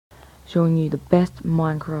showing you the best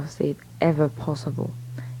Minecraft seed ever possible.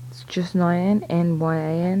 It's just Nyan,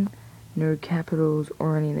 Nyan, no capitals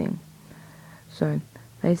or anything. So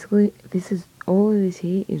basically, this is all of this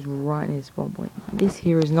here is right near the spawn point. This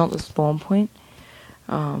here is not the spawn point.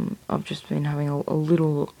 I've just been having a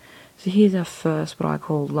little look. So here's our first, what I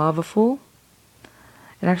call lava fall.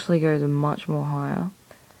 It actually goes much more higher.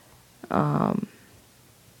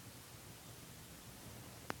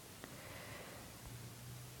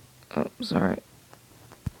 Oh, sorry.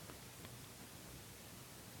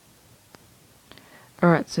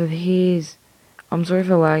 Alright, so here's... I'm sorry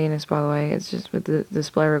for lagginess, by the way. It's just with the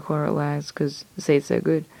display recorder it lags because the seat's so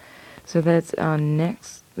good. So that's our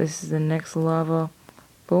next... This is the next lava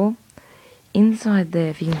ball. Inside there,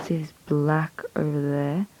 if you can see this black over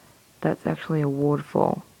there, that's actually a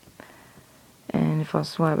waterfall. And if I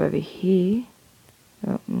swipe over here...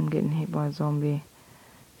 Oh, I'm getting hit by a zombie.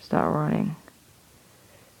 Start running.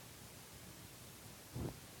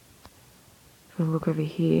 If we look over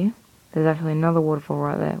here, there's actually another waterfall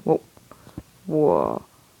right there. Whoa. Whoa.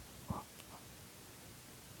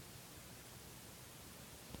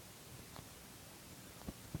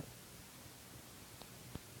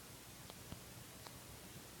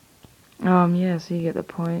 Yeah, so you get the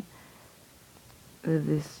point.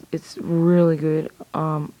 This, it's really good.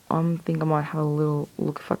 I think I might have a little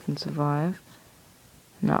look if I can survive.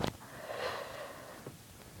 No.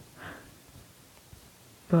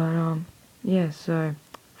 But, yeah, so,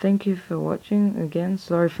 thank you for watching again.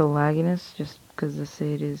 Sorry for lagginess, just because the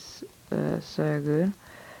seed is, so good.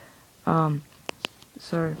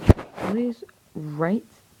 So, please rate,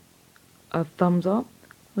 a thumbs up,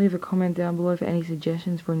 leave a comment down below for any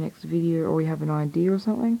suggestions for next video or you have an idea or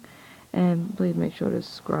something. And please make sure to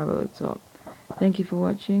subscribe at the top. Thank you for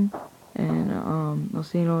watching, and I'll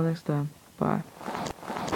see you all next time. Bye.